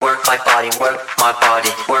my body, work my body,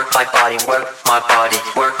 work my body, work my body,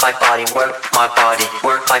 work my body, work my body,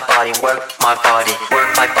 work my body, work my body, work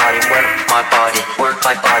my body, work my body, work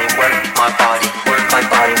my body, work my body, work my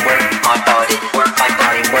body, work my body, work my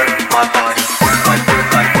body, work my body, work my work my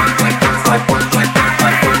work my work my work my work my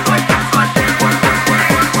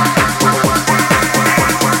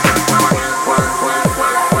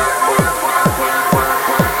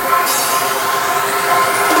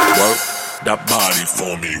that body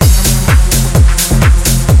for me.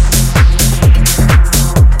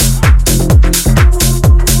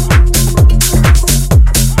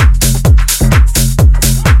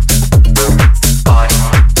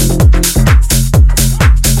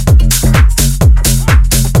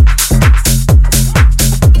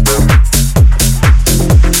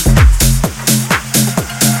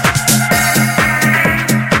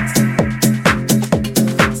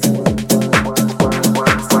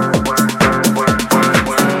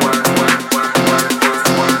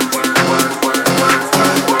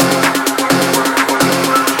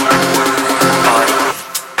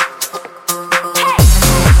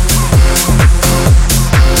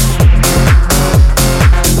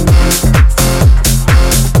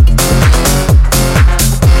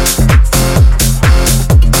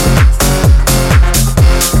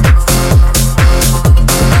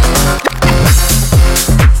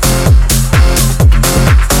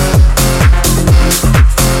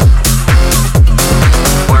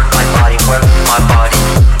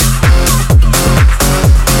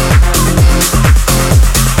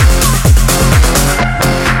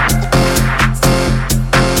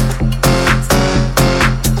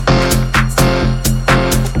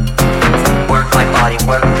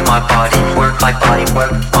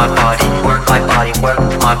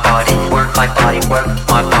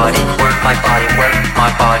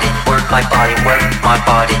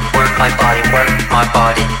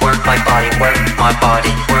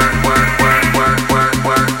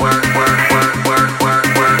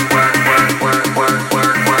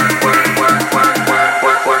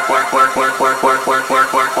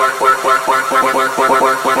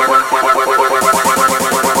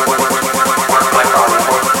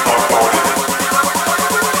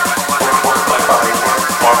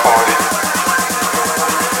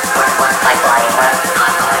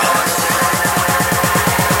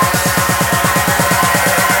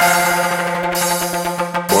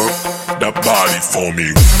 For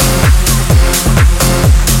me.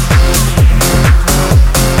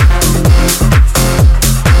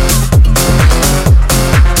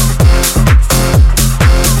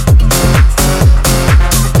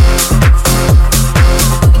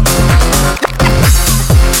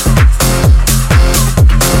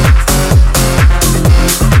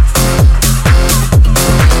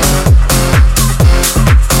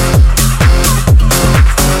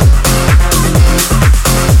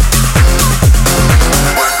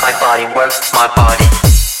 work my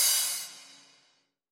body.